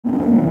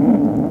Hey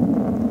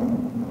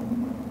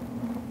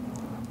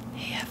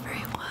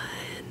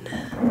everyone,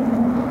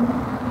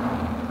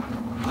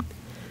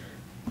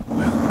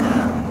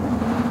 welcome.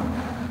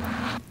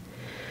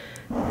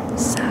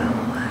 So,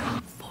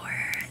 for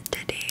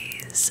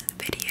today's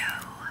video,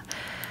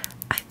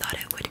 I thought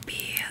it would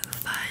be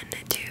fun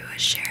to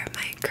share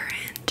my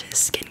current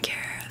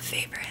skincare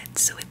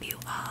favorites with you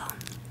all.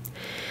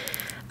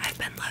 I've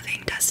been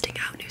loving testing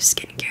out new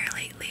skincare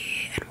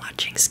lately and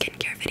watching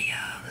skincare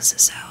videos,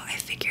 so I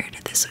figured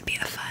this would be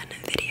a fun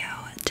video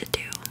to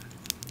do.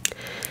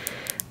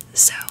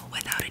 So,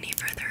 without any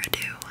further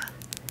ado,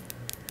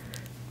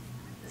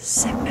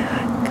 sit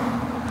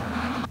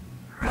back,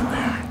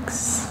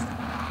 relax,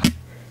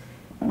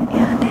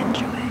 and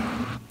enjoy.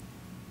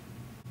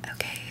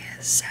 Okay,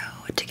 so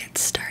to get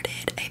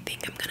started, I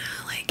think I'm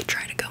gonna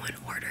try to go in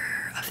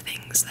order of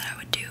things that I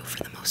would do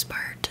for the most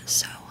part.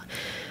 So,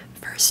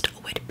 first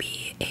would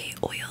be a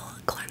oil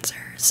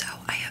cleanser. So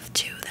I have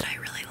two that I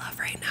really love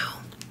right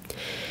now.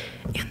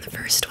 And the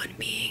first one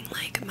being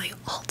my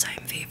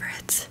all-time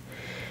favorite.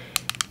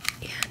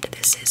 And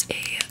this is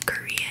a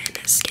Korean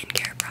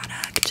skincare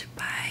product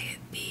by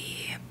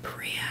the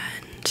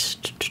brand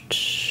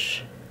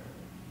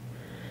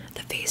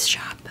The Face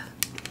Shop.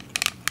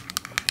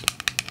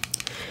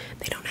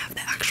 They don't have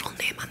the actual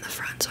name on the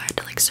front, so I had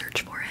to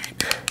search for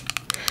it.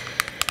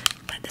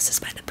 But this is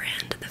by the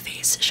brand The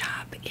Face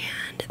Shop,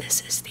 and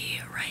this is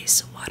the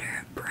Rice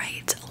Water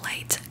Bright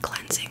Light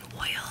Cleansing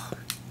Oil.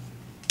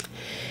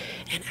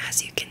 And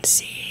as you can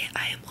see,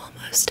 I am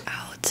almost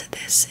out.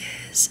 This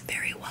is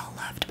very well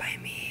loved by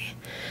me,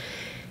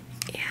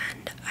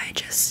 and I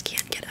just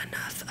can't get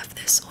enough of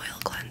this oil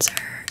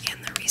cleanser.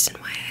 And the reason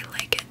why I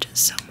like it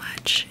so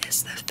much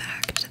is the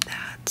fact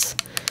that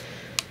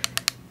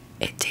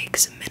it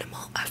takes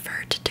minimal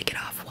effort to get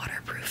off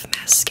waterproof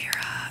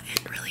mascara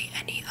and really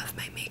any of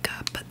my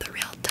makeup, but the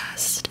real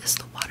test is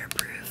the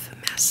waterproof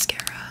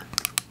mascara.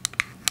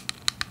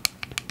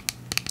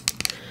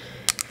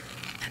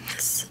 And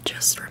this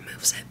just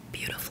removes it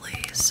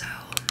beautifully. So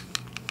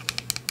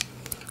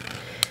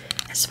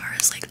as far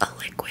as a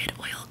liquid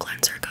oil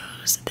cleanser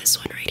goes, this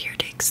one right here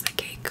takes the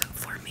cake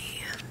for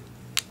me.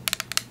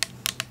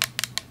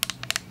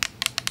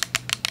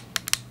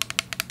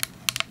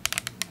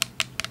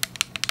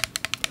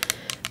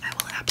 I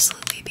will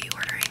absolutely be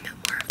ordering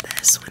more of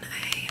this when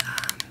I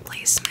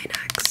place my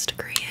next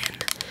Korean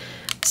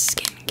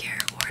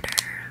skincare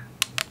order.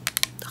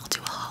 I'll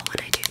do a haul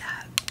when I do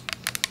that.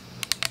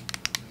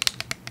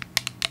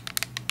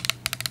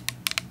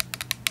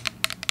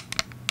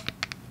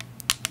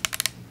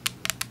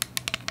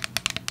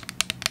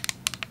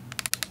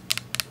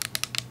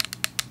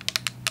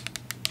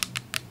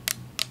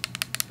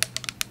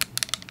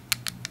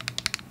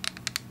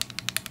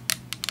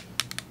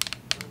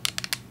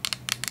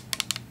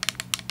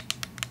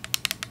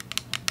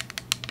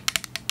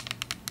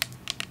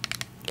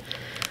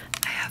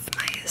 I have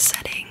my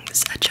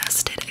settings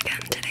adjusted again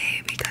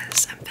today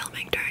because I'm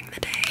filming during the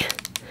day.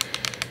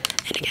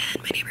 And again,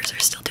 my neighbors are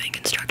still doing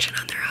construction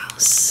on their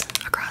house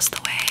across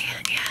the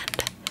way,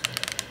 and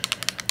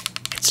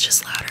it's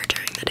just louder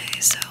during the day,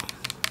 so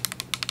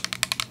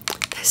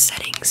this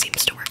setting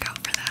seems to work out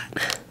for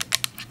that.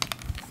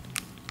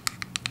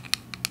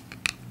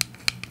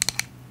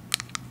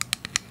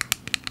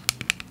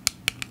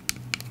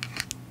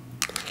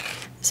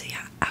 So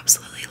yeah,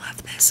 absolutely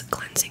love this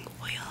cleansing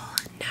oil.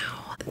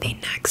 Now, the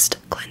next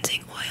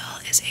cleansing oil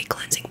is a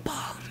cleansing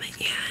balm,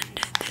 and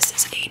this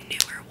is a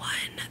newer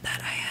one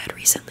that I had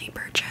recently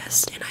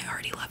purchased, and I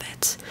already love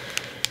it.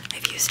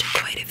 I've used it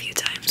quite a few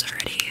times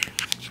already,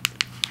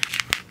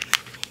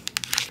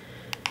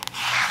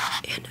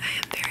 and I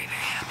am very,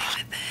 very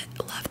happy with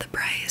it. Love the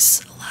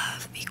price,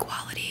 love the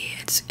quality,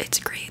 it's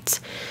great.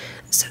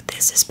 So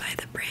this is by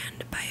the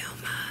brand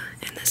Bioma,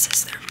 and this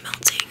is their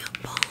Melting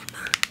Balm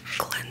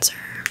Cleanser.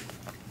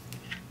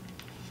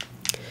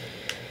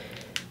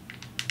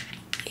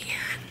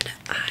 And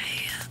I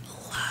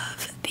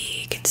love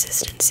the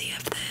consistency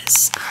of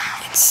this.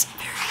 It's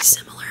very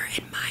similar,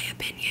 in my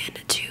opinion,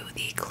 to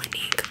the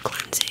Clinique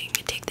Cleansing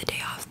Take the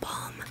Day Off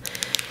Balm.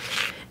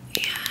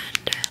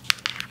 And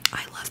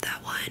I love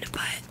that one,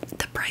 but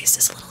the price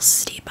is a little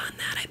steep on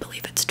that. I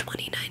believe it's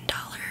 $29,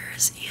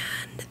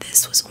 and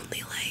this was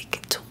only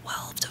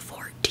 $12 to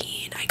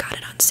 $14. I got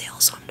it on sale,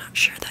 so I'm not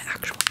sure the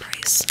actual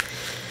price.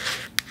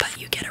 But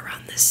you get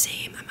around the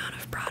same amount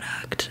of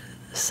product.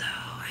 So,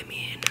 I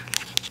mean,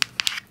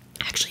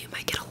 actually you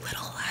might get a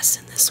little less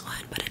in this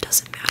one, but it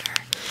doesn't matter.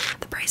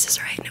 The price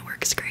is right and it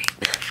works great.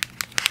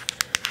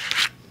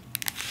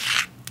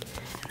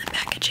 And the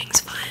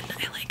packaging's fun.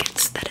 I like it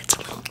that it's a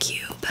little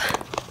cube.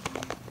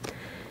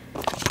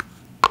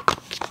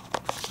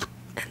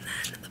 And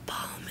then the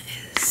balm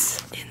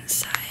is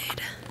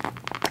inside.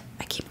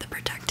 I keep the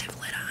protective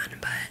lid on,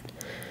 but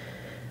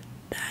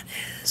that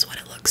is what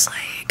it looks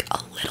like.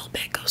 A little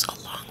bit goes a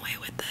long way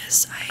with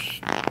this. I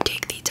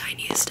take the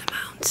tiniest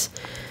amount,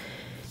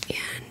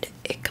 and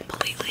it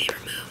completely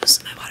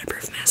removes my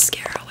waterproof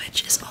mascara,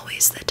 which is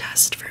always the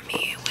test for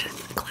me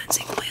with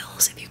cleansing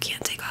oils. If you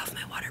can't take off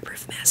my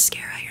waterproof mascara,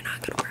 mascara, you're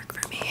not gonna work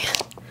for me.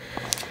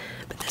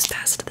 But this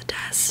passed the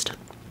test.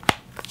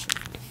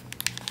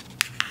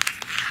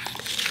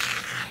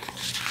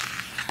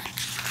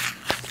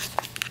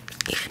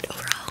 And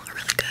overall, a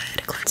really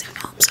good cleansing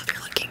balm. So if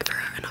you're looking for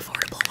an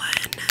affordable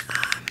one,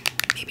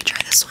 maybe try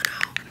this one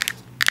out.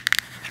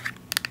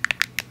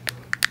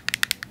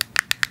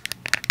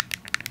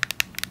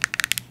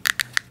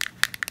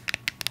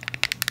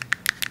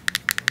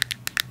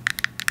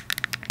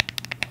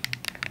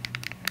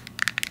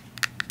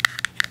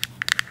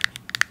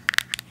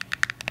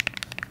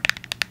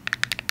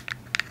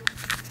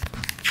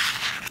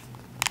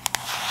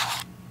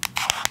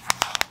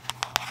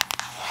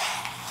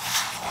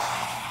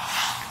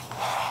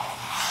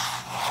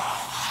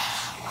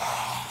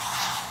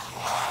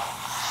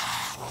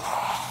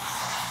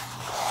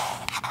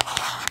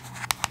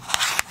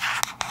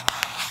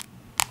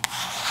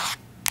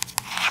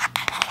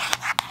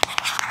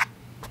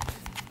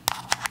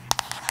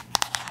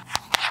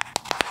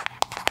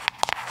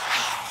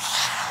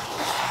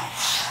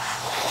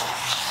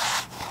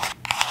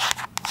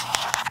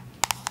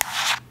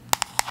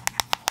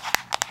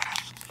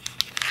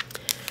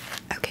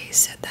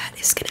 So that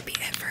is going to be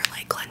it for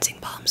like cleansing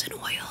balms and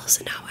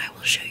oils. Now I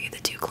will show you the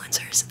two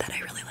cleansers that I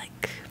really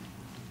like.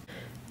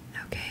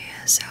 Okay,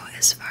 so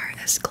as far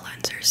as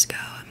cleansers go,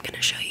 I'm going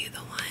to show you the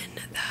one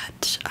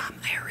that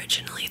I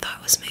originally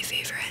thought was my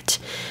favorite.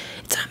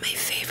 It's not my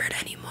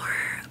favorite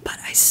anymore, but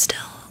I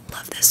still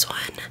love this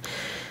one.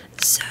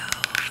 So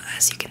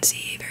as you can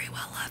see, very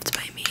well loved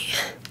by me.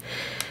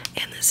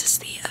 And this is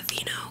the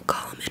Aveeno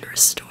Calm and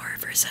Restore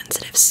for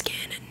Sensitive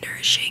Skin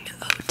Nourishing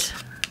Oat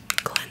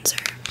Cleanser.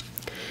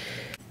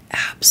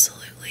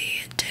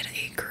 Absolutely did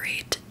a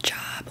great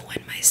job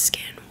when my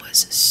skin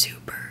was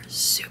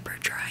super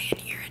dry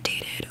and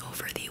irritated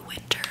over the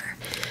winter.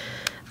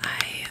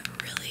 I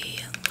really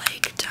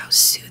liked how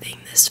soothing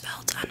this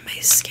felt on my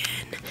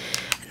skin,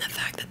 and the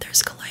fact that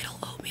there's colloidal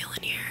oatmeal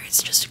in here.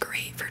 It's just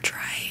great for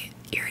dry,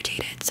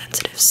 irritated,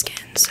 sensitive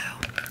skin. So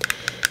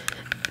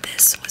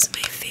this was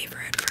my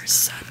favorite for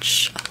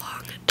such a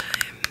long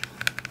time.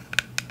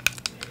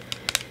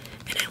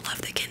 And I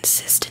love the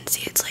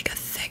consistency. It's like a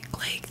thick,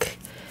 like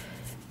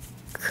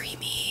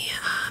creamy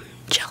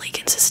jelly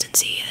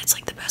consistency. That's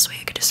like the best way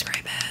I could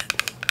describe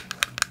it.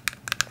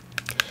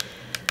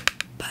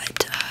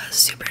 But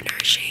super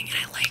nourishing, and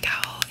I like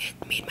how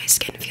it made my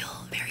skin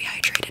feel very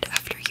hydrated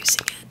after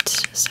using it.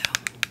 So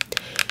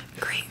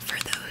great for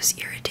those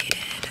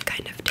irritated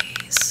kind of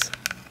days.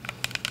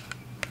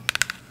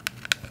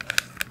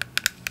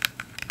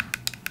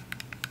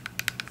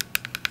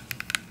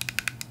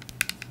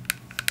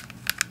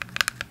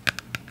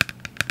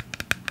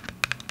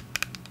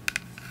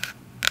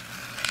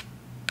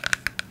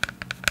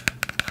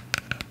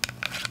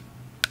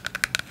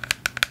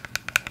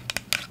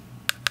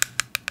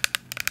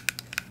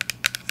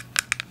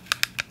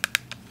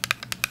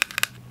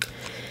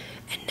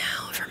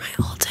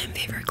 All-time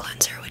favorite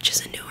cleanser, which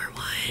is a newer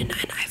one,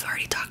 and I've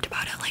already talked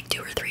about it like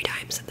 2 or 3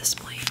 times at this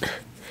point.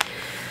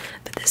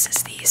 But this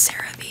is the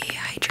CeraVe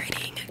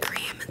Hydrating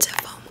Cream. It's a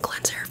foam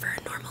cleanser for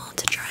normal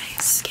to dry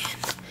skin.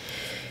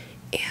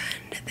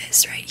 And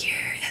this right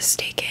here has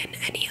taken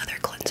any other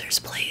cleanser's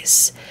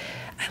place.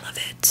 I love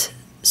it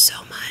so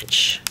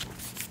much.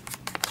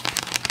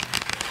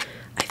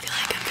 I feel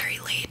like I'm very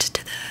late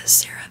to the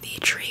CeraVe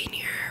train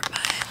here,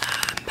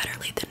 but better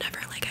late than never,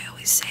 like I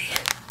always say.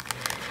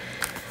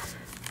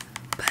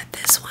 But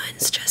this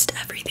one's just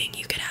everything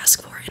you could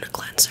ask for in a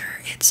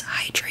cleanser. It's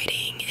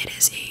hydrating. It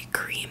is a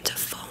cream to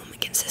foam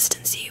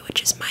consistency,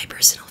 which is my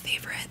personal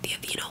favorite. The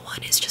Aveeno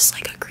one is just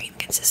like a cream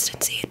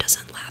consistency. It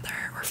doesn't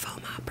lather or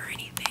foam up or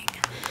anything.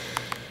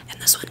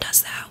 And this one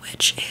does that,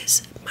 which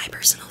is my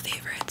personal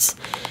favorites.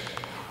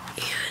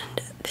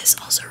 And this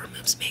also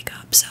removes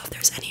makeup, so if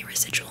there's any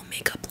residual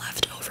makeup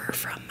left over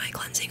from my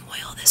cleansing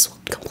oil, this will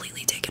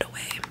completely take it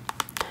away.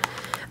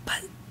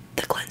 But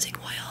the cleansing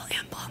oil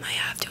and balm I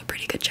have do a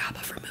pretty good job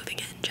of removing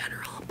it in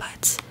general,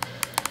 but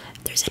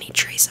if there's any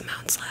trace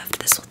amounts left,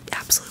 this will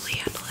absolutely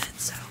handle it.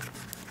 So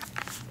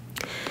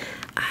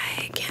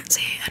I can't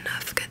say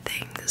enough good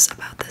things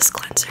about this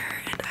cleanser,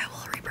 and I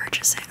will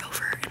repurchase it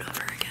over and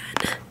over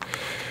again.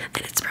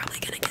 And it's probably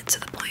going to get to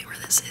the point where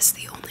this is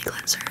the only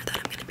cleanser that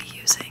I'm going to be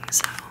using,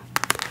 so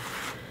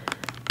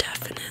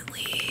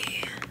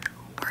definitely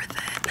worth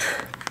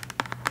it.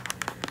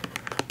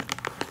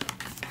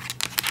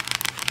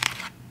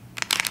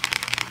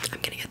 I'm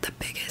gonna get the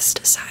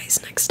biggest size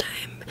next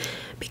time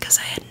because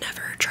I had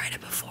never tried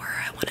it before.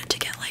 I wanted to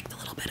get like the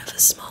little bit of a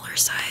smaller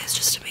size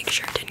just to make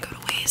sure it didn't go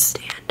to waste,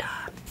 and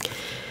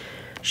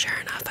sure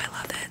enough, I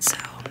love it. So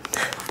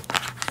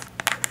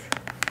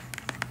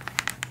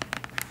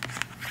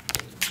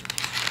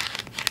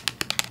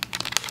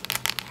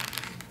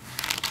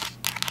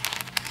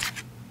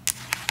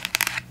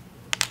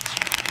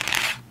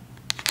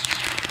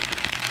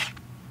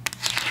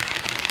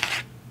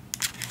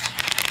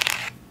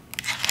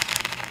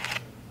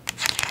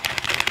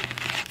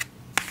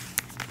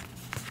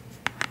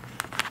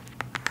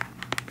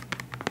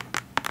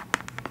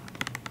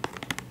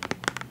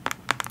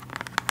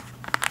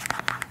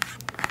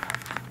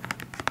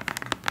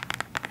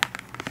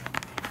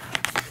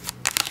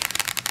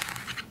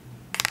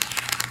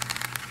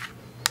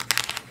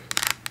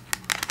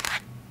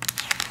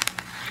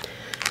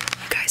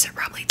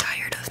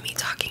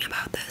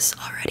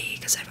already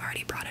because I've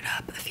already brought it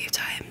up a few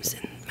times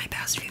in my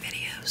past few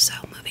videos, so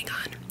moving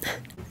on.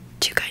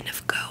 To kind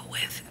of go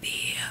with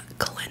the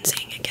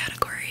cleansing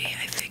category,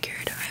 I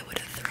figured I would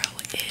throw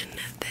in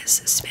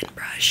this spin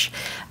brush.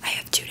 I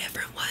have two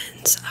different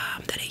ones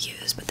that I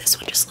use, but this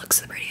one just looks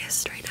the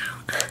prettiest right now.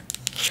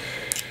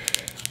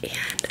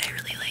 And I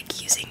really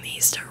like using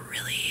these to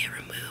really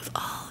remove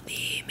all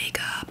the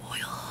makeup,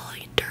 oil,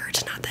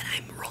 dirt. Not that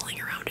I'm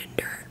rolling around in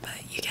dirt, but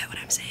you get what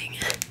I'm saying.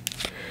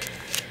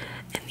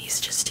 And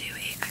these just do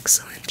an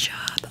excellent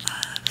job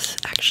of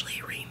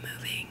actually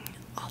removing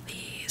all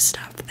the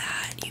stuff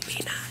that you may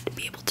not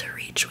be able to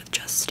reach with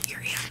just your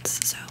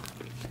hands. So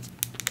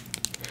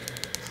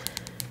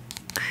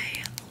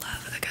I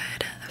love a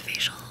good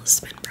facial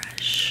spin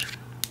brush.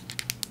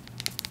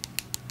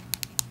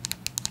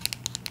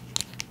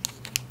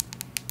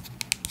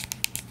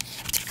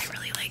 I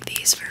really like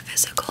these for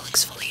physical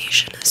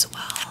exfoliation as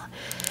well.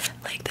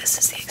 Like, this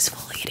is the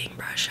exfoliating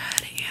brush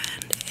head,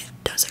 and it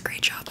does a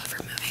great job of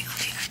removing all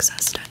the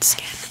excess dead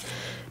skin.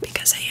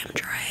 Because I am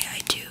dry, I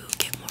do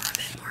get more of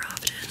it more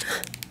often.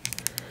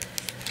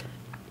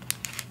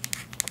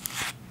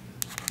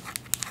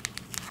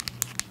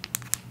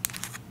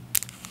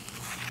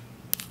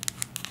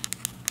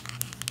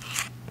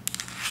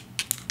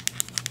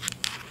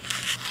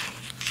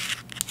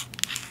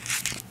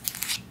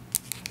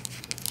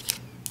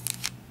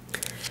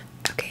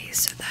 Okay,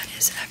 so that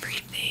is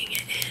everything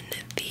in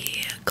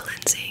the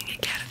cleansing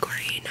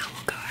category. Now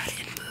we'll go ahead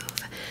and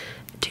move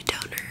to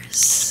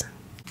toners.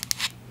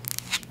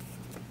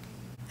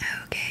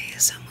 Okay,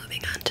 so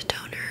moving on to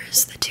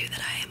toners, the two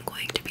that I am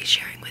going to be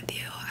sharing with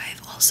you,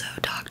 I've also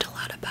talked a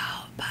lot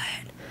about, but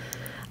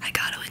I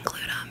got to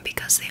include them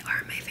because they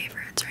are my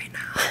favorites right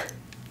now.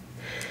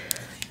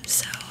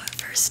 So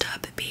first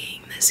up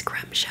being this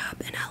Creme Shop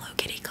and Hello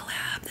Kitty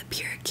collab, the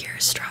Pure Cure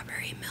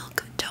Strawberry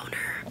Milk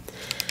Toner.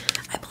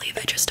 I believe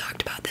I just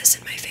talked about this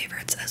in my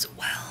favorites as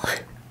well,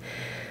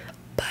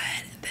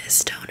 but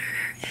this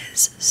toner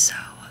is so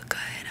good.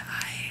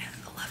 I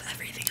love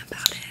everything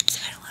about it.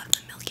 I love the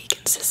milky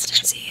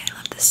consistency, I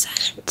love the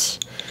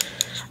scent,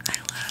 I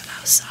love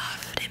how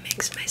soft it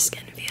makes my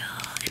skin feel,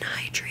 and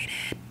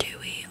hydrated,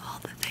 dewy, all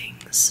the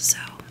things. So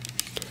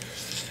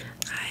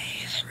I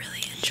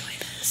really enjoy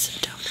this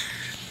toner.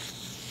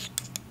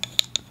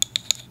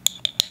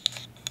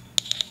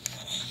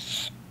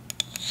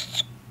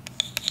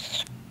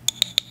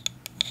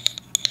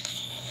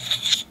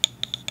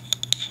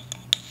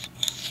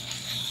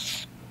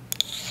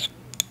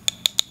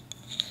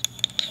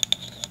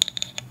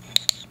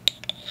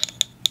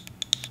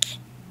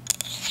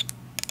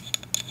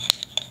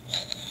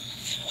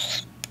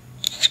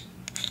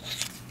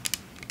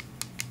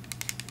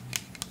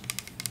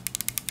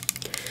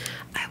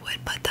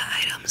 Put the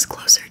items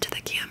closer to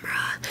the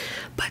camera,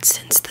 but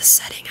since the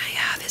setting I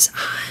have is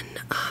on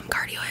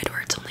cardioid,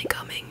 where it's only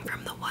coming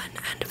from the one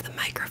end of the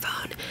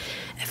microphone,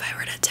 if I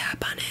were to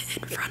tap on it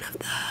in front of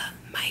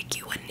the mic,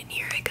 you wouldn't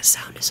hear it because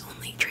sound is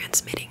only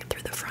transmitting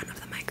through the front of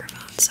the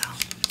microphone. So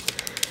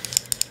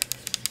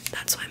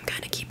that's why I'm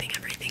kind of keeping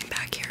everything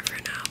back here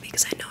for now,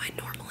 because I know I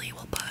normally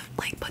will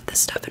put this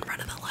stuff in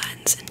front of the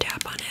lens and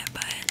tap on it,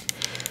 but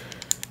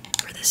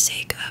for the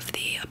sake of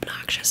the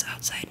obnoxious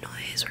outside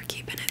noise, we're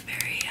keeping it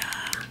very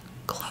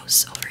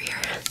close over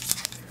here.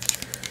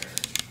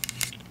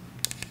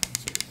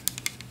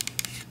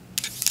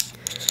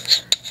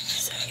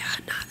 So yeah,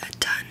 not a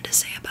ton to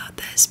say about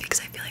this because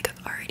I feel like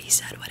I've already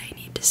said what I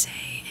need to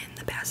say in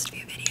the past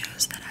few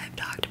videos that I've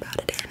talked about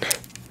it in.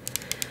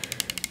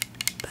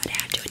 But I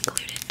had to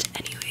include it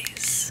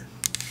anyways.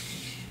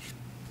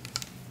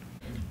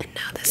 And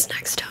now this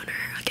next toner,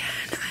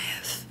 again, I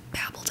have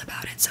babbled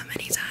about it so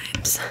many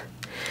times.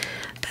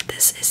 But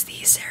this is the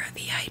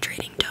CeraVe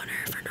Hydrating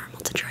Toner for normal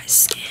to dry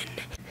skin.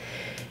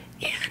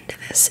 And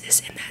this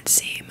is in that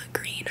same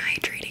green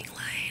hydrating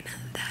line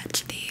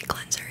that the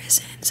cleanser is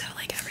in. So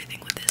like everything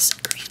with this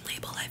green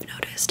label I've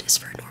noticed is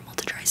for normal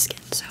to dry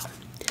skin. So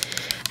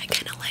I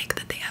kind of like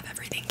that they have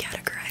everything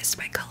categorized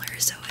by color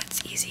so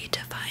it's easy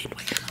to find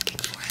what you're looking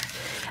for.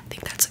 I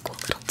think that's a cool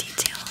little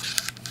detail.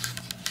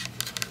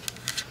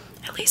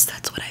 At least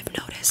that's what I've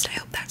noticed. I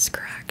hope that's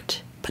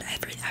correct. But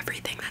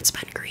everything that's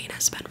been green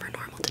has been for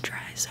normal to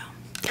dry, so.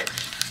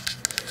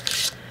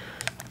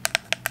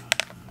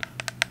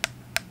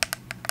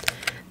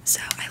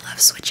 So I love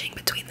switching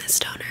between this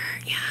toner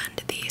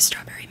and the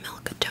Strawberry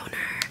Milk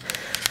Toner.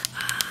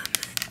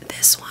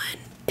 This one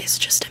is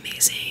just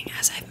amazing,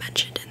 as I've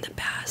mentioned in the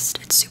past.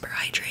 It's super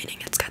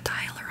hydrating. It's got the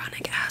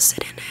hyaluronic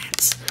acid in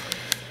it.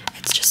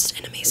 It's just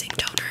an amazing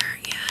toner,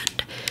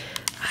 and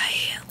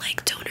I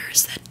like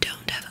toners that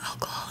don't have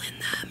alcohol in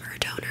them, or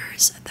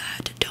toners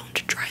that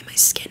don't dry my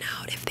skin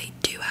out if they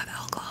do have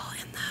alcohol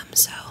in them.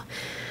 So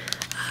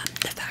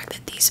the fact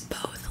that these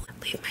both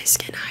leave my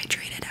skin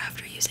hydrated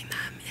after using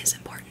them is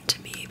important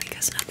to me,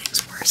 because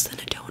nothing's worse than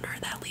a toner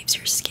that leaves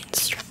your skin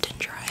stripped and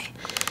dry.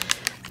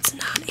 It's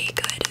not a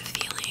good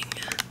feeling.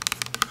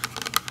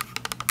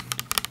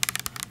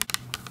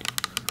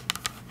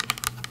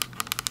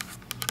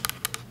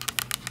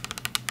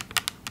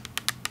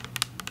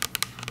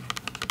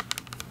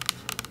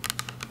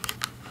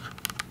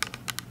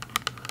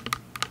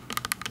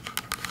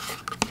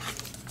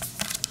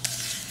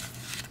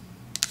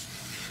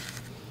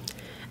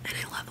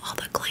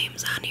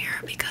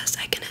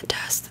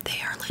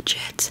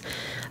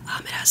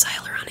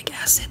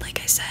 acid, like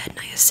I said,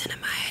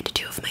 niacinamide,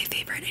 two of my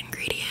favorite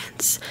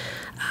ingredients.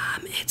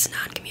 It's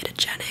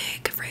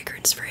non-comedogenic,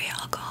 fragrance-free,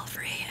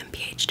 alcohol-free, and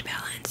pH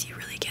balance. You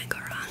really can't go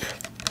wrong.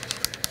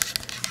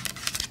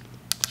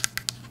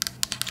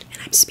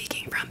 And I'm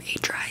speaking from a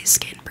dry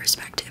skin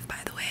perspective, by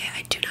the way.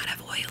 I do not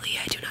have oily,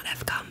 I do not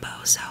have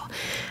combo, so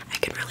I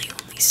can really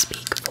only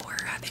speak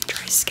for having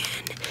dry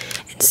skin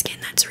and skin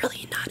that's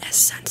really not as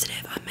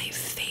sensitive on my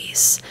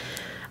face.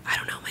 I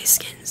don't know, my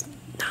skin's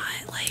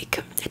not like,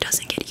 it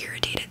doesn't get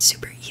irritated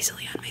super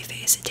easily on my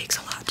face. It takes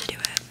a lot to do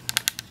it,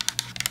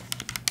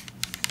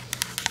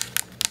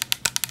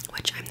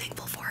 which I'm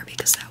thankful for,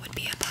 because that would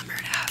be a bummer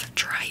to have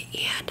dry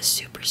and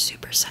super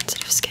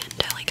sensitive skin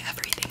to like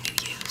everything you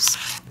use.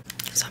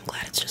 So I'm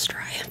glad it's just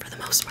dry for the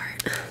most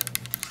part.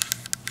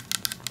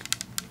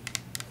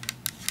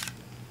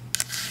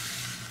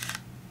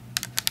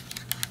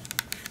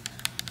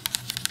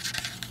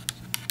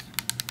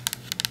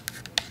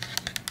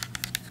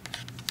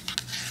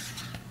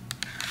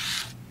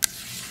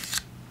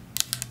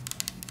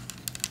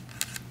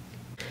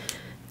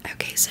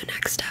 Okay, so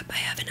next up I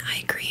have an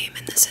eye cream,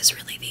 and this is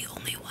really the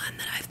only one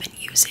that I've been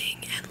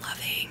using and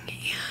loving,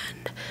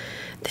 and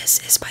this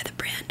is by the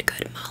brand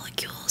Good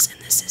Molecules,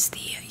 and this is the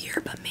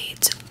Yerba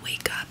Mate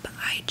Wake Up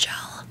Eye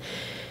Gel.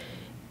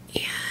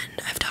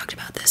 And I've talked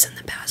about this in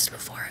the past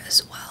before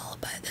as well,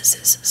 but this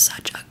is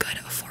such a good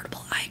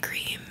affordable eye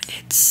cream.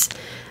 It's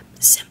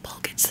simple,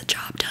 gets the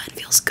job done,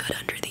 feels good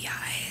under the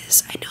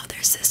eyes. I know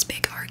there's this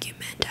big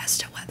argument as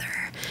to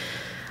whether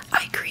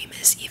eye cream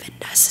is even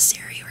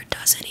necessary or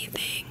does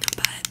anything,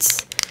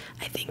 but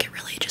I think it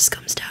really just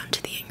comes down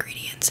to the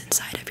ingredients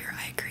inside of your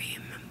eye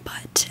cream.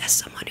 But as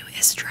someone who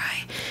is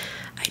dry,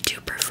 I do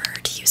prefer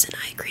to use an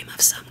eye cream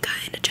of some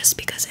kind, just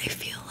because I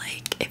feel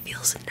like it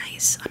feels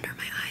nice under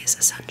my eyes,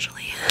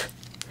 essentially.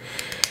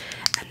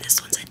 And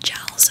this one's a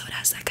gel, so it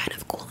has that kind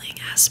of cooling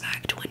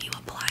aspect when you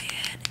apply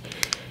it,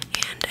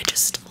 and I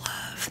just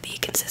love the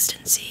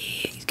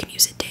consistency. You can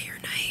use it day or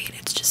night.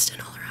 It's just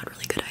an all-around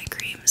really good eye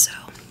cream, so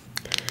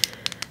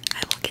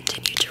I will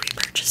continue to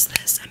repurchase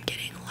this. I'm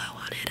getting low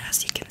on it,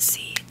 as you can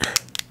see.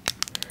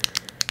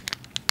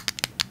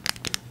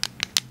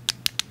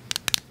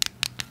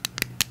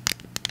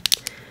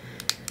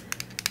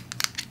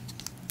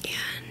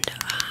 And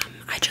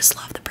I just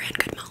love the brand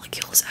Good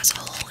Molecules as a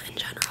whole in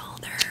general.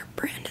 Their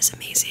brand is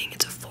amazing.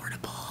 It's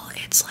affordable.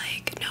 It's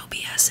like no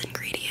BS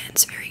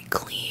ingredients, very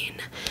clean.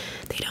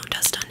 They don't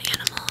test on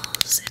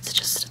animals.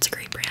 It's a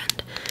great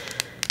brand.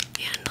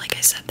 And like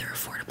I said, they're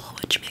affordable,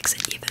 which makes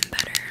it even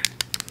better.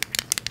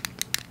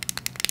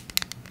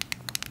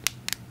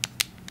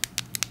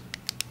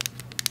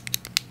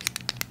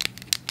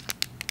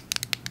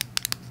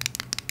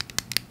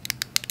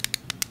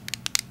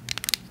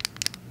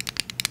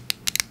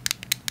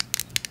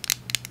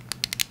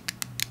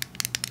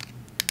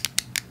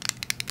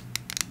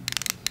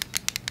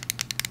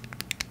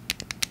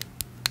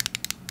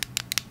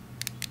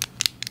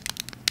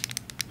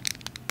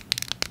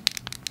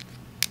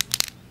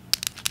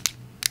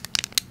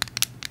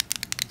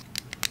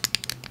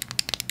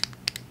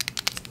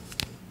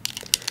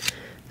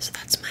 So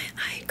that's my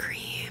eye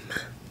cream.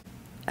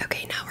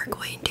 Okay, now we're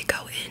going to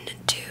go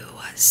into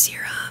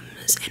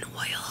serums and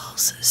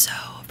oils. So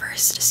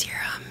first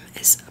serum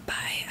is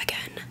by,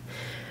 again,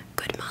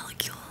 Good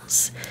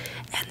Molecules,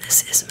 and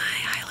this is my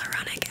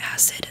hyaluronic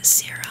acid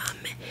serum,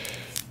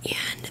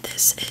 and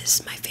this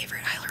is my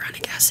favorite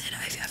hyaluronic acid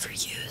I've ever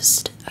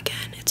used.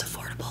 Again, it's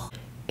affordable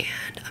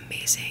and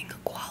amazing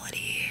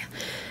quality.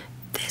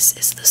 This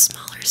is the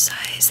smaller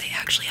size. They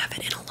actually have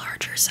it in a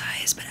larger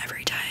size, but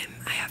every time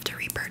I have to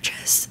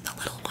repurchase. The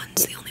little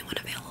one's the only one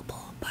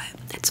available, but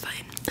it's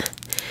fine.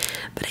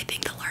 But I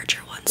think the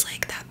larger one's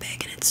like that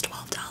big, and it's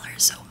 $12,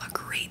 so a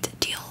great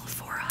deal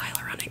for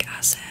hyaluronic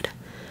acid.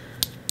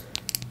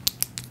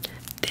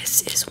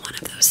 This is one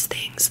of those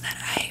things that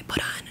I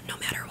put on no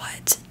matter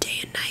what, day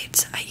and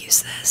night. I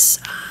use this.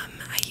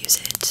 I use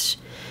it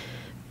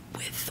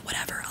with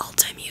whatever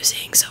alt I'm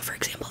using. So for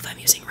example, if I'm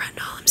using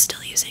retinol, I'm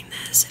still using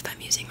this. If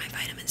I'm using my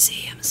vitamin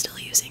C, I'm still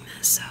using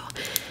this. So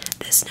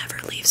this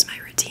never leaves my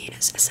routine,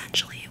 is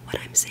essentially what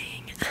I'm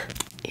saying.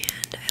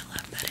 And I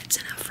love that it's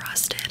in a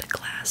frosted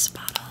glass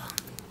bottle.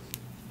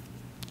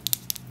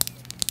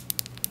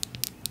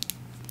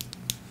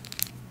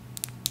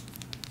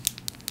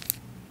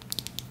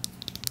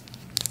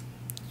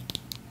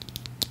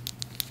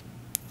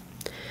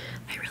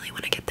 I really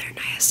want to get their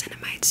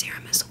niacinamide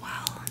serum as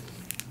well.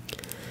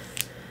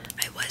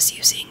 I was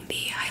using the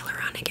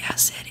hyaluronic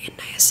acid and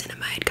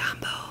niacinamide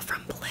combo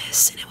from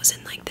Bliss, and it was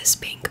in like this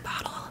pink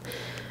bottle,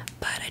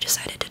 but I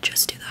decided to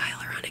just do the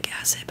hyaluronic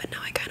acid, but now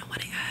I kind of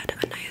want to add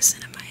a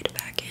niacinamide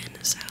back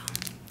in, so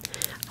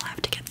I'll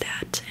have to get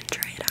that and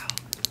try it out.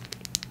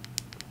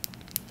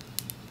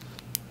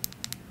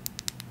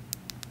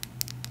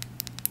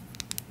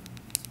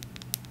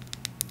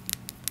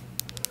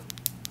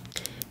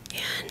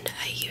 And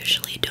I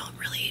usually don't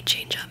really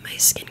change up my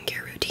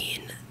skincare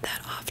routine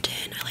that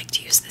often. I like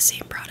to use the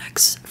same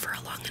products for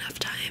a long enough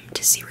time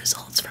to see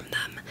results from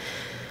them.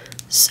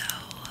 So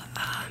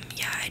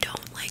Yeah, I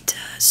don't like to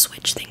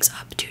switch things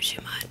up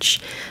too much,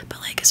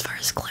 but like as far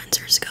as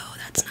cleansers go,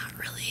 that's not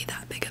really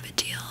that big of a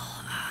deal.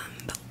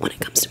 But when it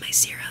comes to my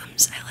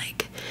serums, I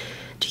like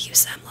to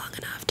use them long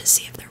enough to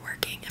see if they're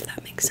working, if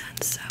that makes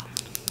sense. So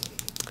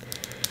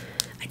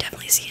I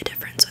definitely see a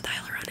difference with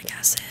hyaluronic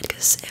acid,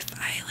 because if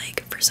I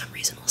like for some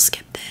reason will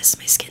skip this,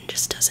 my skin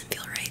just doesn't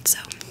feel right. So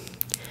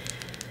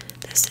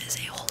this is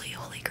a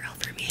holy grail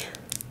for me.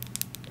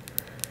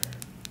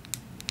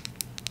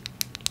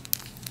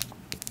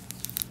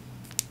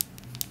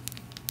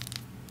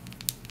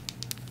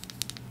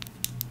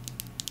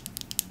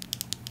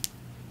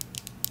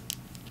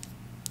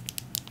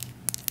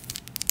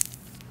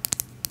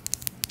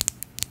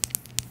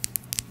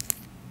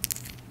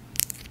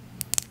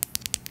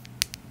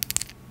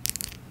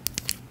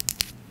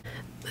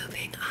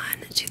 Moving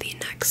on to the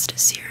next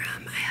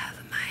serum, I have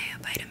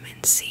my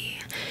vitamin C,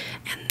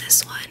 and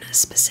this one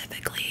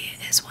specifically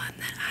is one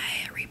that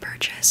I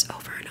repurchase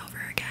over and over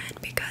again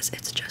because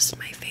it's just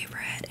my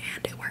favorite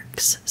and it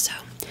works. So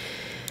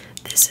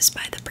this is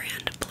by the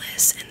brand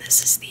Bliss, and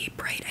this is the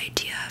Bright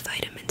Idea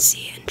Vitamin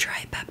C and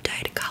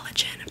Tripeptide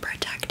Collagen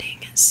Protecting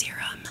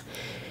Serum.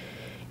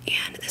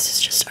 And this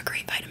is just a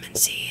great vitamin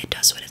C. It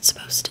does what it's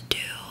supposed to do.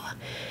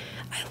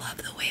 I love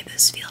the way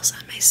this feels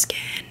on my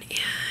skin,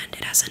 and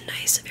it has a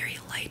nice, very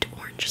light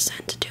orange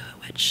scent to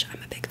it, which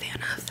I'm a big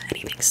fan of.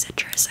 Anything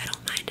citrus, I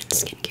don't mind in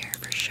skincare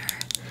for sure.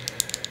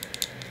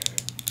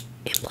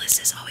 And Bliss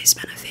has always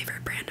been a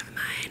favorite brand of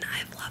mine.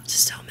 I've loved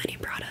so many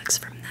products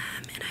from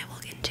them, and I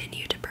will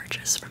continue to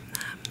purchase from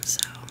them. So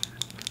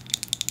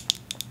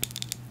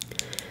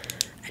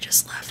I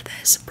just love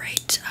this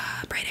Bright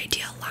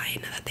Idea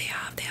line that they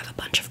have. They have a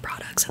bunch of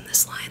products in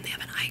this line. They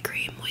have an eye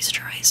cream,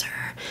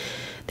 moisturizer.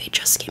 They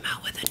just came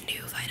out with a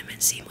new vitamin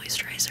C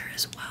moisturizer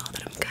as well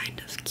that I'm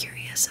kind of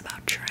curious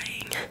about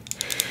trying.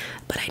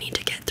 But I need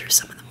to get through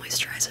some of the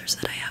moisturizers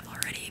that I have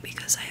already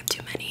because I have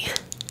too many.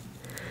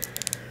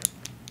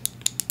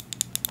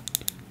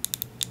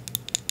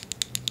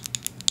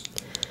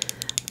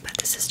 But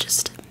this is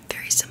just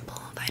very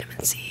simple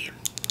vitamin C.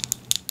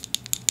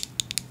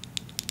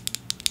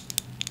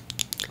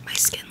 My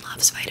skin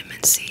loves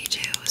vitamin C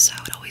too, so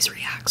it always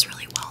reacts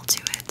really well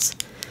to it.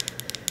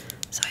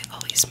 So I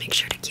always make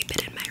sure to keep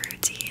it in my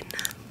routine.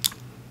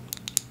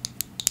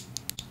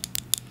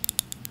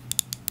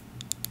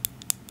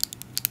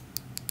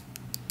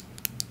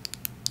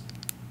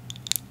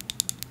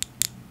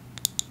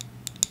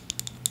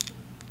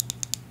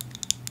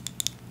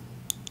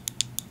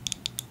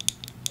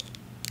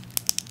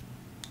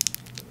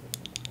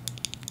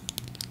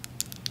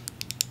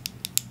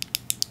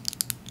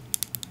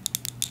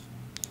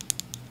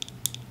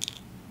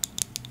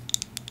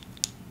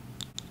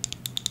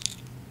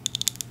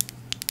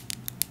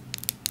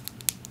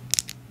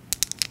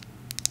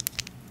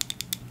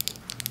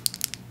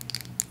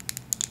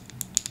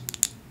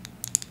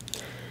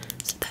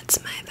 So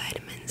that's my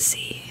vitamin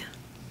C.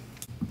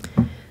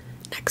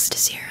 Next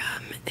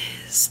serum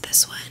is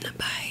this one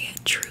by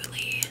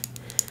Truly,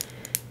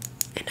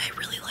 and I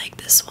really like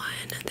this one.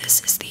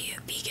 This is the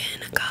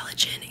Vegan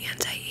Collagen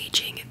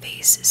Anti-Aging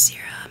Face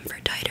Serum for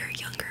tighter,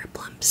 younger,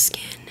 plump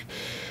skin,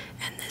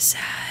 and this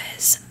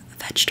has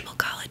vegetable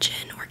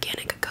collagen,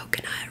 organic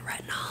coconut,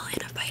 retinol,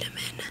 and a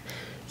vitamin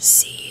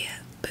C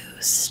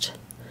boost.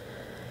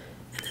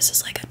 And this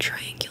is like a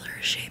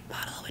triangular shaped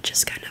bottle, which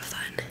is kind of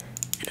fun,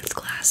 and it's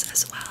glass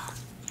as well.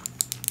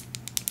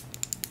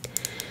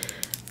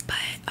 But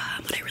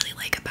what I really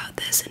like about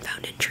this and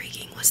found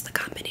intriguing was the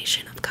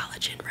combination of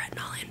collagen,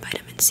 retinol, and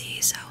vitamin C.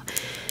 So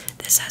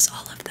this has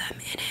all of them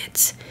in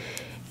it,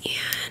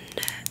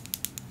 and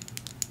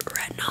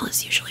retinol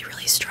is usually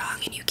really strong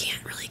and you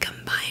can't really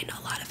combine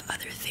a lot of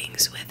other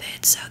things with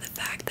it, so the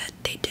fact that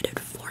they did it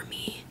for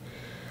me,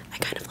 I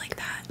kind of like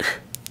that.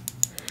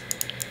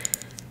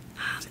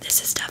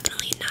 This is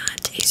definitely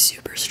not a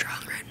super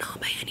strong retinol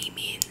by any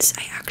means.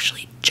 I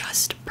actually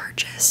just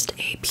purchased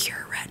a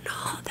pure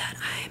retinol that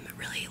I'm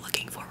really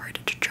looking forward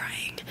to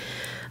trying.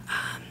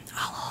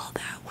 I'll haul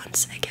that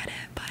once I get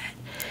it, but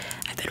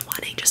I've been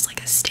wanting just like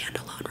a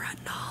standalone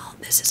retinol.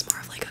 This is more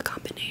of like a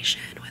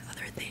combination with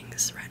other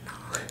things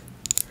retinol.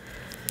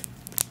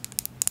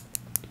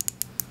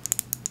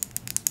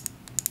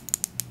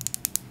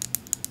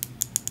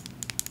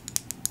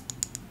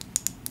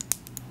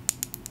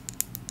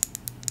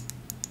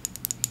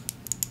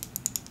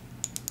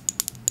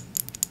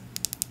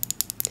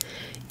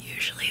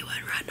 Usually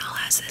when retinol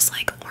has this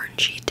like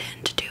orangey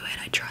tint to it,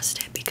 I trust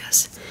it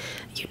because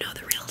you know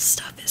the real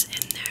stuff is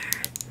in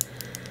there.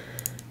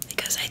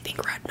 Because I think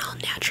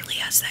retinol naturally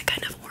has that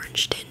kind of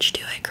orange tinge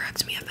to it.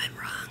 Correct me if I'm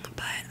wrong,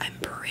 but I'm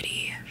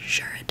pretty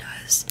sure it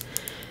does.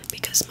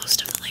 Because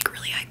most of the like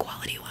really high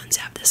quality ones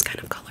have this kind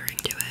of coloring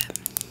to it.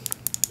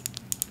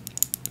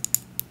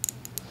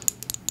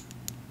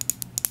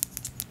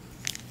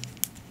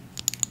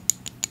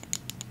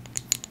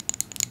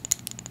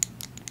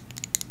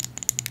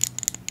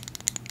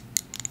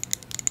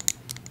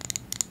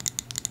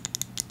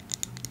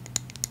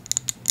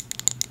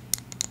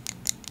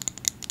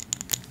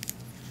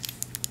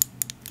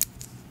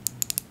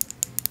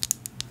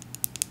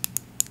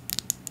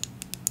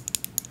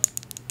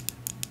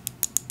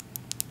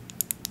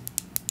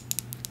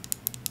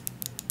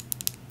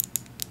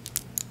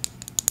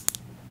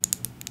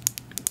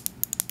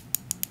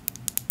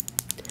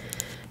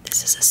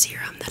 is a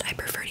serum that I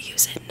prefer to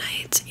use at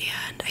night,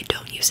 and I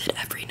don't use it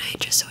every night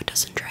just so it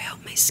doesn't dry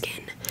out my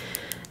skin.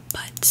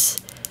 But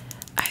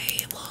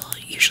I will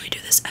usually do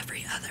this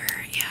every other,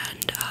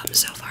 and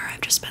so far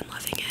I've just been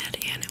loving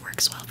it, and it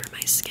works well for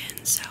my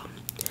skin, so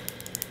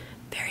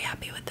very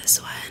happy with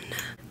this one.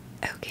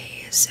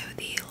 Okay, so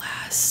the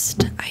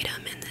last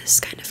item in this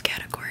kind of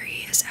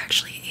category is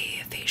actually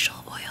a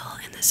facial oil,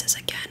 and this is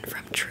again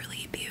from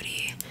Truly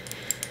Beauty,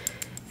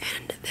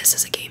 and this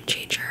is a game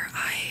changer.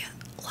 I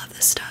love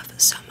this stuff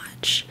so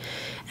much,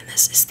 and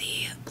this is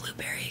the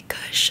Blueberry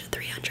Kush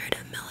 300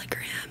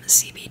 milligram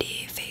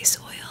CBD face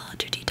oil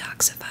to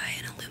detoxify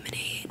and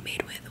illuminate,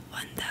 made with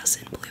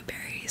 1,000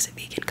 blueberries,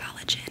 vegan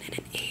collagen, and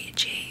an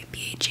AHA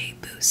BHA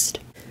boost.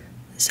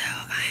 So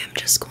I am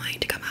just going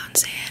to come out and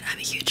say it. I'm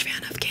a huge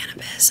fan of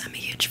cannabis. I'm a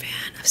huge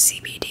fan of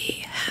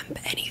CBD, hemp,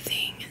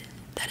 anything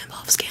that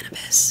involves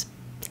cannabis.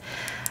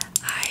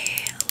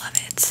 I love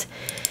it.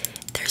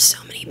 There's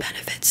so many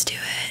benefits to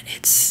it.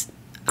 It's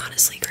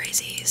honestly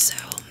crazy.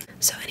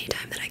 So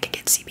anytime that I can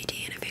get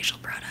CBD in a facial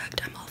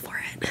product, I'm all for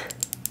it.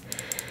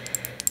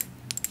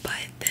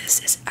 But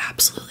this is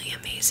absolutely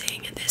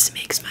amazing. This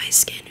makes my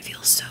skin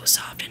feel so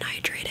soft and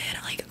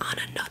hydrated, like on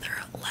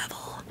another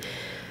level.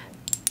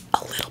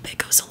 A little bit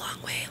goes a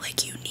long way.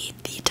 Like, you need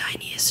the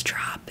tiniest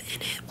drop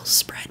and it will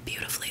spread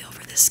beautifully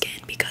over the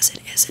skin because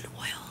it is an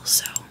oil.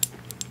 So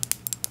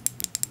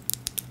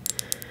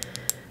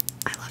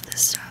I love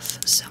this stuff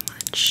so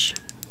much.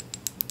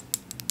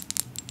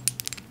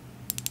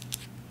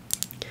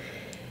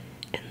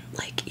 And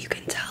like, you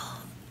can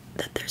tell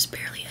that there's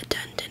barely a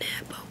dent in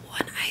it, but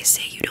when I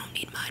say you don't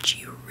need much,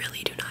 you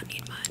really do not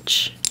need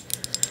much.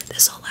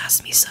 This will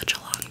last me such a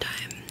long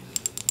time.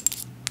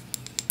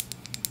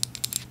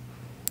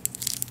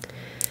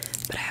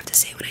 But I have to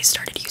say, when I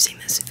started using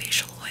this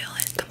facial oil,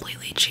 it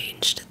completely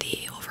changed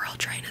the overall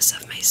dryness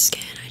of my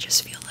skin. I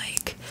just feel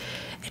like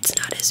it's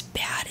not as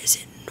bad as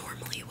it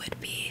normally would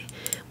be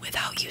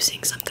without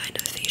using some kind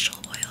of facial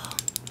oil.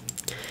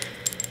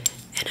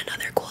 And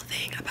another cool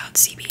thing about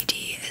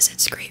CBD is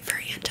it's great for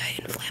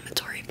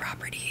anti-inflammatory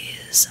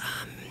properties.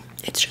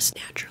 It's just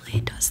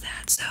naturally does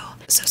that.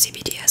 So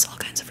CBD has all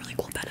kinds of really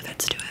cool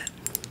benefits to it.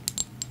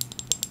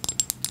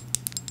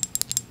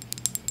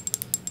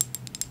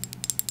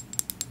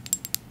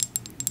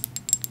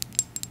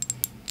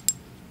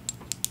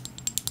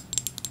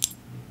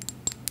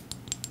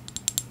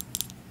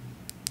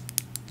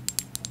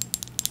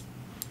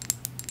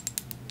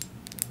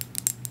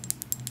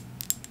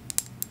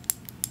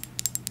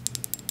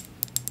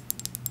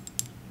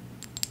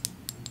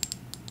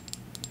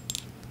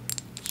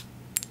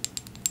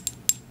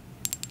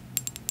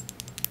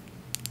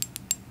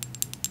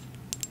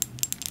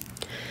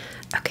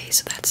 Okay,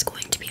 so that's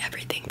going to be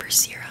everything for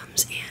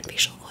serums and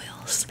facial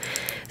oils.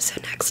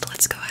 So next,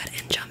 let's go ahead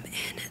and jump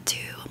into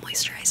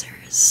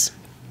moisturizers.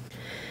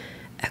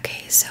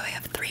 Okay, so I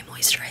have 3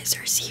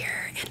 moisturizers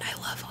here, and I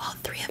love all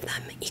 3 of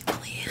them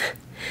equally.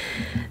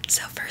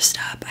 So first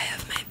up, I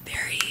have my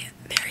very,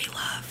 very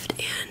loved,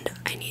 and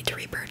I need to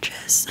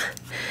repurchase,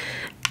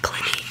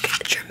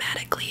 Clinique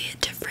Dramatically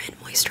Different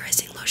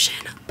Moisturizing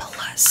Lotion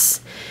Plus.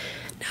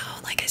 Now,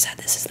 like I said,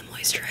 this is the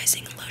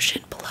Moisturizing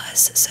Lotion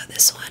Plus, so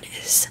this one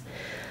is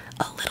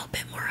a little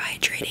bit more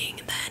hydrating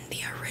than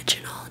the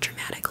original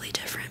Dramatically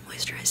Different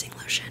Moisturizing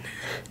Lotion.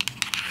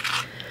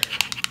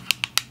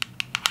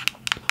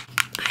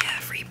 I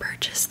have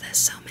repurchased this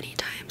so many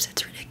times,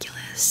 it's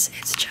ridiculous.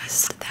 It's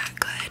just that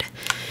good.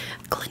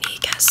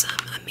 Clinique has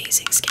some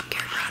amazing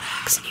skincare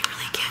products, and you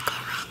really can't go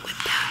wrong with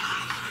them.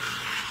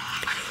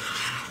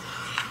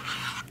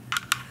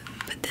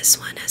 But this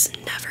one has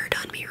never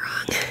done me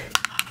wrong.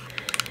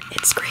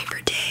 It's great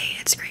for day,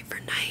 it's great for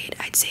night.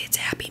 I'd say it's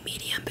a happy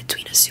medium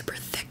between a super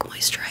thick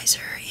moisturizer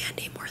and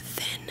a more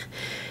thin.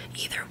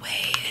 Either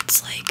way,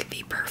 it's like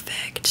the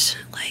perfect,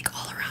 like,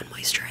 all-around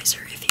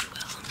moisturizer, if you will.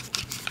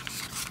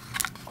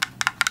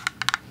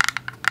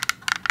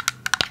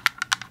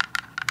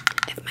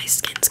 If my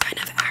skin's kind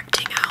of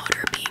acting out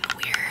or being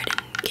weird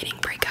and getting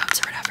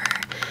breakouts or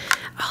whatever,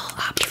 I'll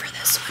opt for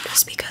this one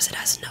just because it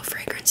has no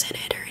fragrance in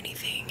it or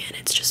anything, and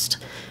it's just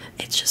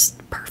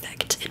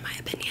perfect in my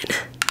opinion.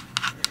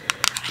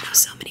 I know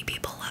so many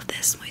people love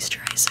this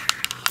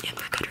moisturizer, and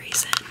for good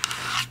reason.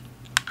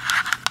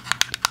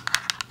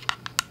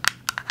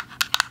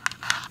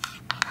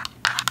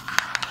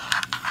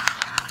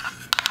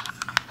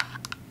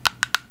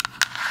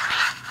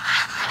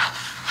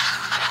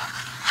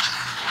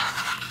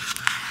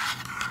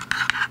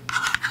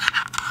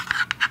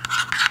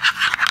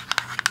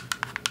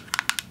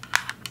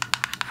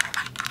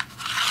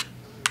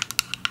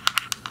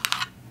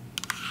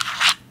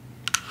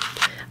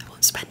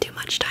 Spend too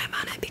much time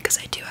on it because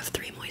I do have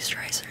 3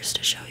 moisturizers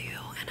to show you,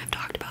 and I've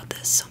talked about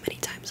this so many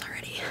times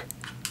already.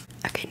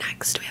 Okay,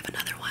 next we have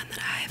another one that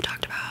I have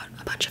talked about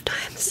a bunch of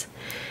times,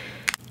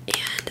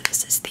 and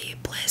this is the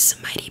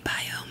Bliss Mighty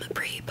Biome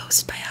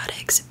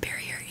Pre-Postbiotics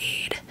Barrier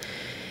Aid,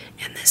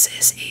 and this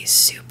is a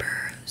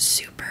super,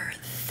 super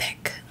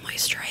thick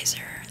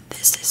moisturizer.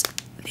 This is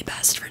the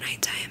best for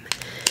nighttime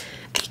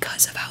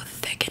because of how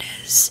thick it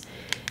is.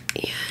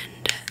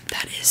 and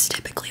that is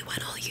typically when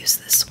I'll use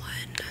this one.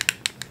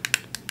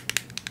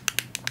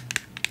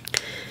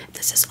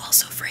 This is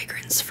also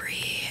fragrance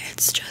free.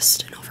 It's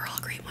just an overall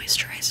great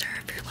moisturizer.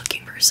 If you're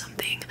looking for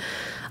something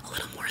a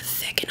little more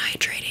thick and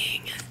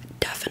hydrating,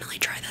 definitely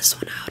try this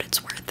one out.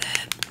 It's worth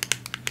it.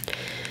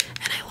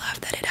 And I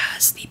love that it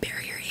has the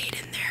barrier aid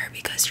in there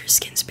because your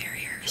skin's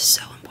barrier is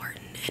so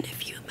important, and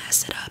if you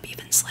mess it up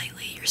even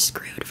slightly, you're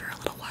screwed for a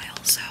little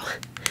while. So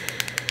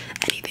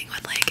anything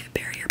with like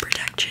barrier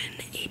protection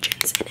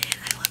agents in it,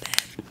 I love it.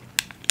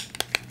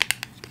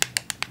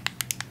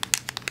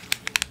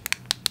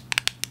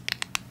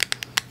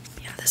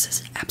 Yeah, this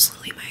is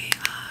absolutely my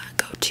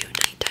go-to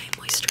nighttime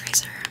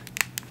moisturizer.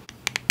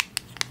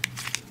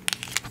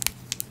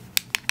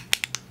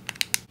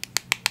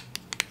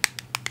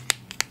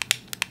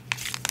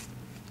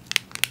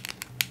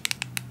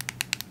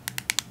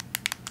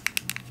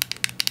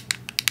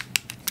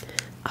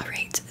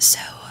 Alright, so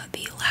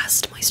the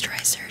last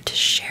moisturizer to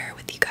share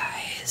with you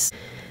guys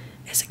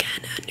is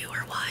again a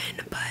newer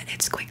one, but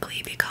it's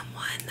quickly become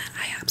one that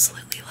I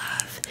absolutely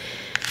love.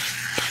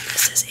 And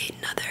this is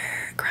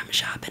another Creme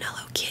Shop and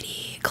Hello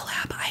Kitty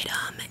collab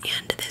item,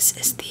 and this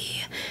is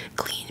the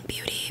Clean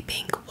Beauty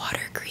Pink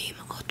Water Cream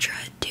Ultra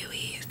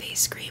Dewy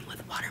Face Cream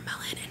with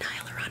watermelon and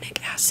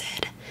hyaluronic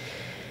acid.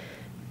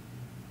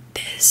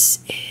 This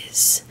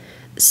is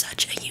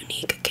such a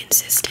unique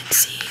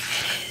consistency.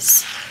 It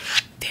is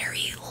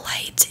very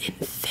light and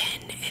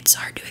thin. It's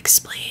hard to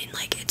explain.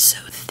 Like, it's so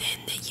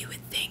thin that you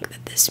would think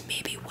that this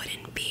maybe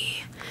wouldn't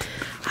be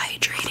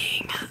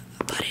hydrating,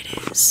 but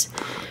it is.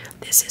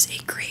 This is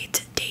a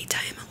great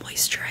daytime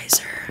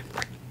moisturizer.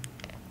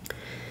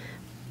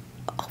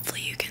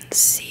 Hopefully you can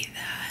see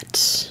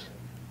that,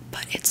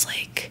 but it's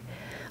like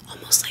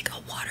almost like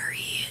a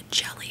watery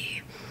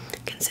jelly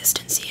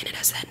consistency, and it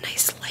has that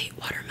nice light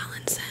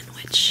watermelon scent,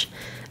 which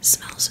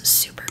smells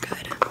super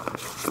good.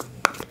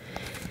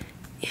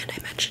 And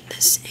I mentioned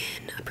this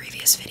in a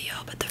previous video,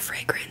 but the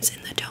fragrance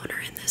in the toner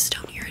in this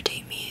don't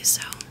irritate me,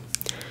 so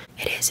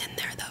it is in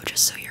there though,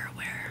 just so you're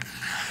aware.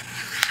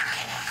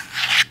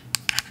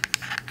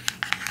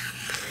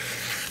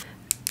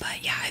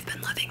 But yeah, I've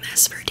been loving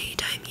this for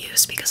daytime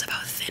use because of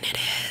how thin it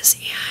is,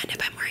 and if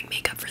I'm wearing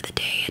makeup for the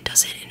day, it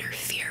doesn't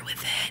interfere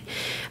with it,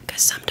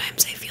 because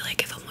sometimes I feel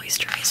like if a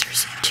moisturizer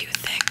is too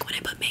thick, when I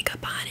put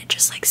makeup on, it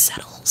just like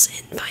settles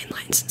in fine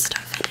lines and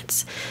stuff, and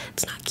it's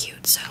not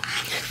cute, so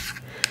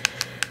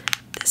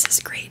this is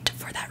great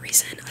for that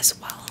reason as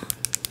well.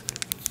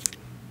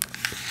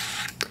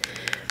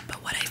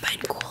 But what I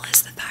find cool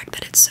is the fact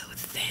that it's so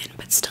thin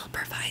but still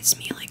provides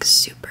me like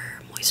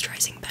super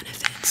moisturizing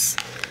benefits,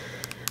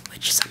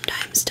 which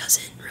sometimes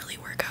doesn't really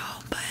work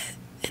out, but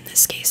in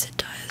this case it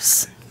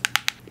does.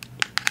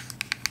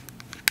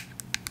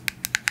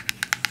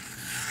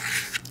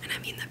 And I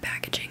mean, the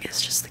packaging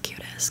is just the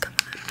cutest, come on.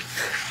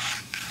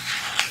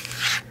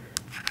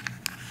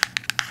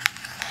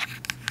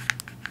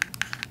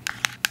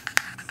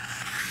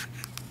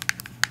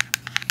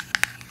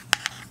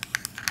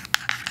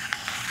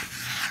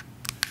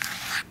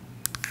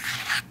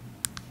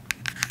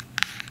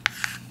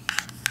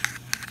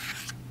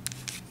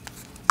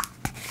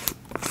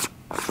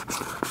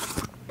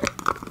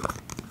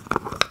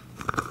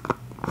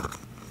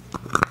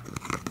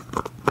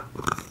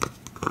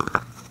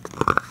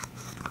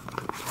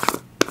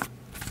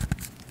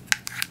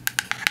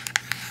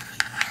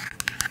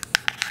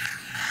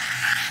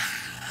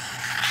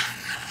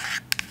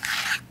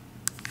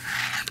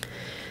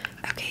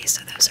 Okay,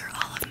 so those are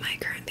all of my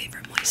current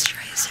favorite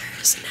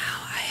moisturizers.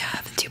 Now I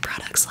have 2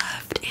 products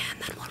left, and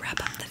then we'll wrap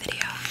up the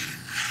video.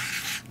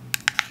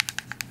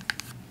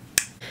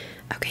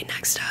 Okay,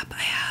 next up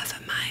I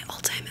have my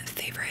all-time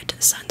favorite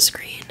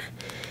sunscreen,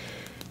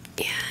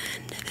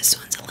 and this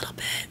one's a little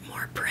bit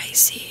more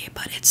pricey,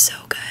 but it's so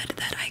good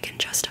that I can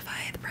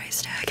justify the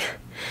price tag.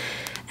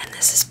 And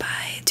this is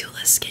by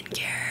Tula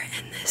Skincare,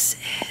 and this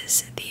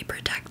is the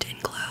Protect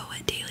and Glow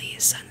Daily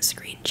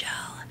Sunscreen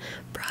Gel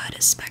Broad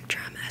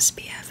Spectrum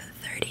SPF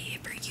 30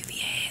 for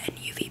UVA and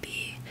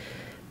UVB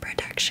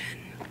protection.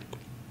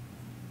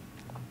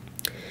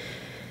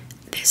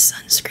 This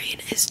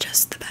sunscreen is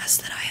just the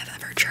best that I have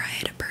ever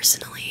tried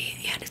personally,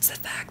 and it's the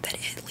fact that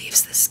it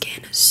leaves the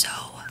skin so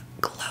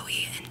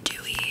glowy and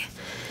dewy.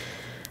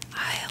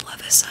 I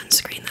love a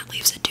sunscreen that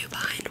leaves a dew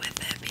behind with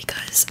it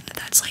because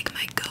that's like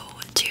my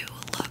go-to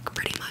look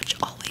pretty much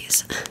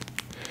always.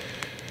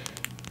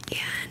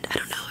 And I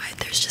don't know,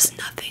 there's just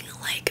nothing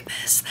like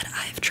this that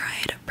I've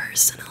tried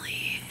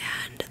personally,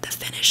 and the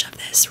finish of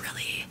this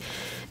really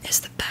is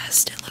the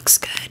best. It looks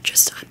good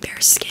just on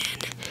bare skin,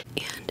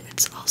 and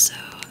it's also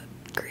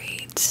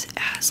great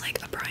as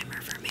like a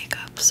primer for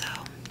makeup, so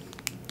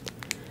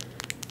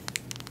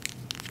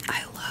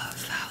I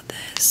love how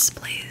this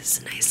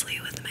plays nicely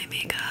with my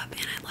makeup,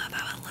 and I love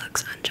how it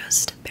looks on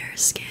just bare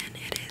skin.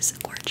 It is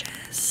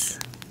gorgeous.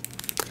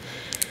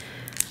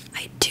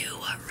 I do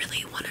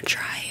really want to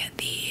try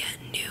the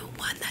new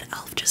one that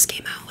e.l.f. just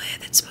came out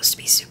with. It's supposed to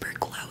be super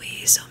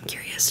glowy, so I'm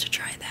curious to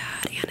try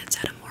that, and it's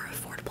at a more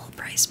affordable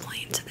price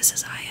point. This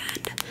is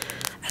high-end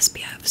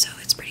SPF, so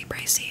it's pretty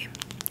pricey.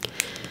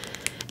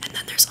 And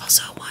then there's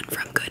also one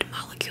from Good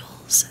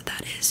Molecules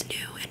that is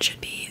new and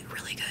should be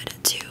really good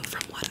too,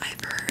 from what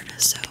I've heard.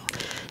 So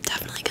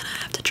definitely gonna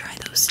have to try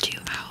those two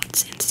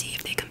out and see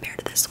if they compare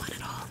to this one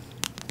at all.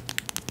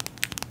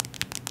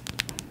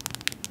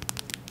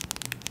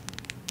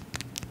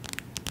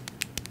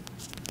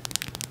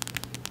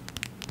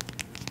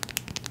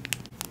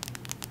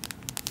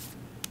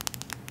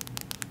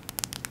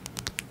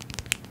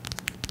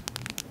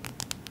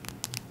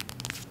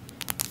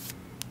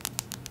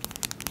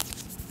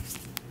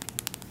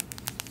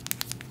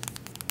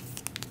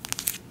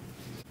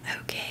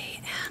 Okay,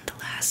 and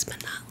last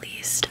but not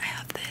least, I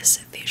have this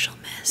facial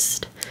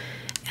mist,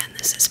 and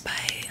this is by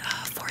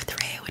Fourth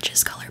Ray, which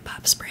is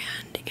ColourPop's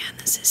brand, and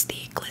this is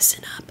the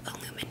Glisten Up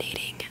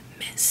Illuminating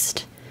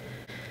Mist.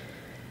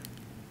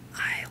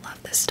 I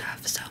love this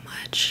stuff so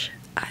much.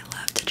 I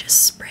love to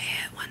just spray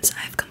it once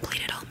I've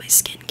completed all my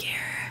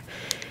skincare,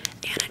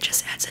 and it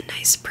just adds a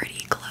nice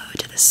pretty glow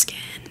to the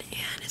skin,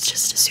 and it's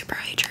just super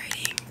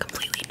hydrating,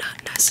 completely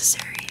not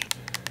necessary,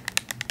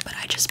 but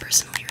I just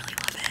personally really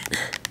love it.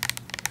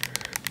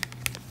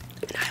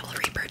 And I will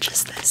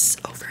repurchase this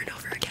over and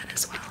over again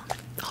as well.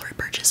 I'll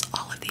repurchase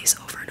all of these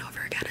over and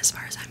over again as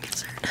far as I'm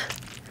concerned.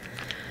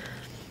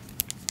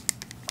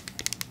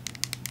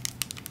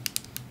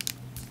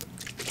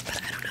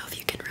 But I don't know if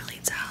you can really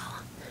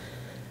tell.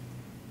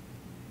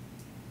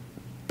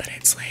 But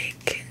it's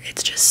like,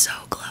 it's just so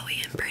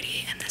glowy and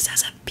pretty, and this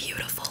has a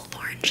beautiful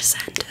orange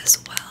scent as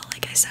well.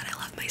 Like I said, I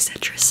love my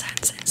citrus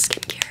scents in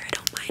skincare. I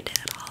don't mind it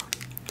at all.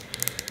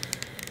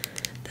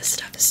 This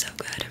stuff is so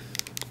good.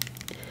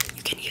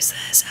 You can use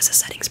this as a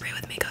setting spray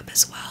with makeup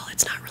as well.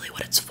 It's not really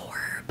what it's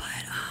for, but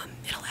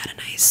it'll add a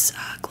nice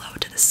glow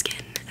to the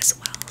skin as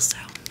well. So,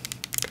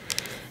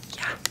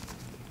 yeah.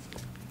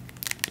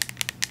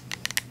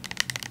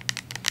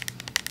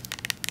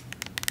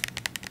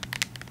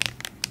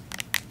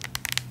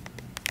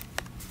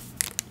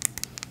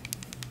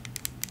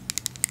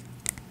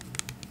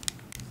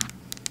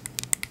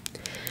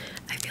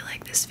 I feel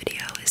like this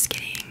video is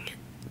getting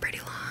pretty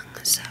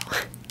long, so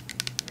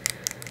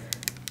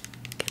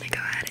gonna go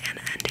ahead and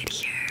end it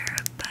here.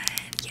 But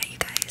yeah, you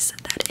guys,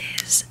 that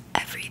is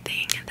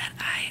everything that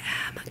I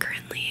am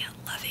currently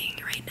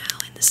loving right now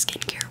in the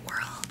skincare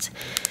world,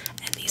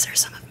 and these are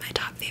some of my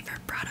top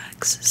favorite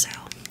products. So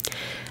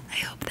I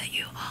hope that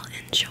you all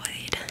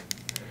enjoyed,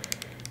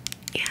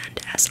 and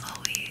as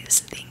always,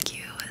 thank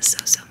you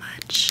so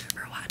much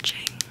for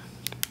watching,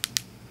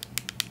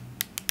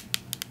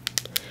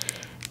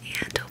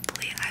 and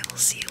hopefully I will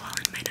see you all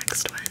in my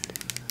next one.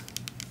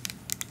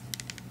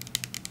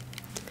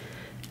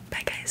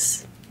 Bye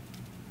guys.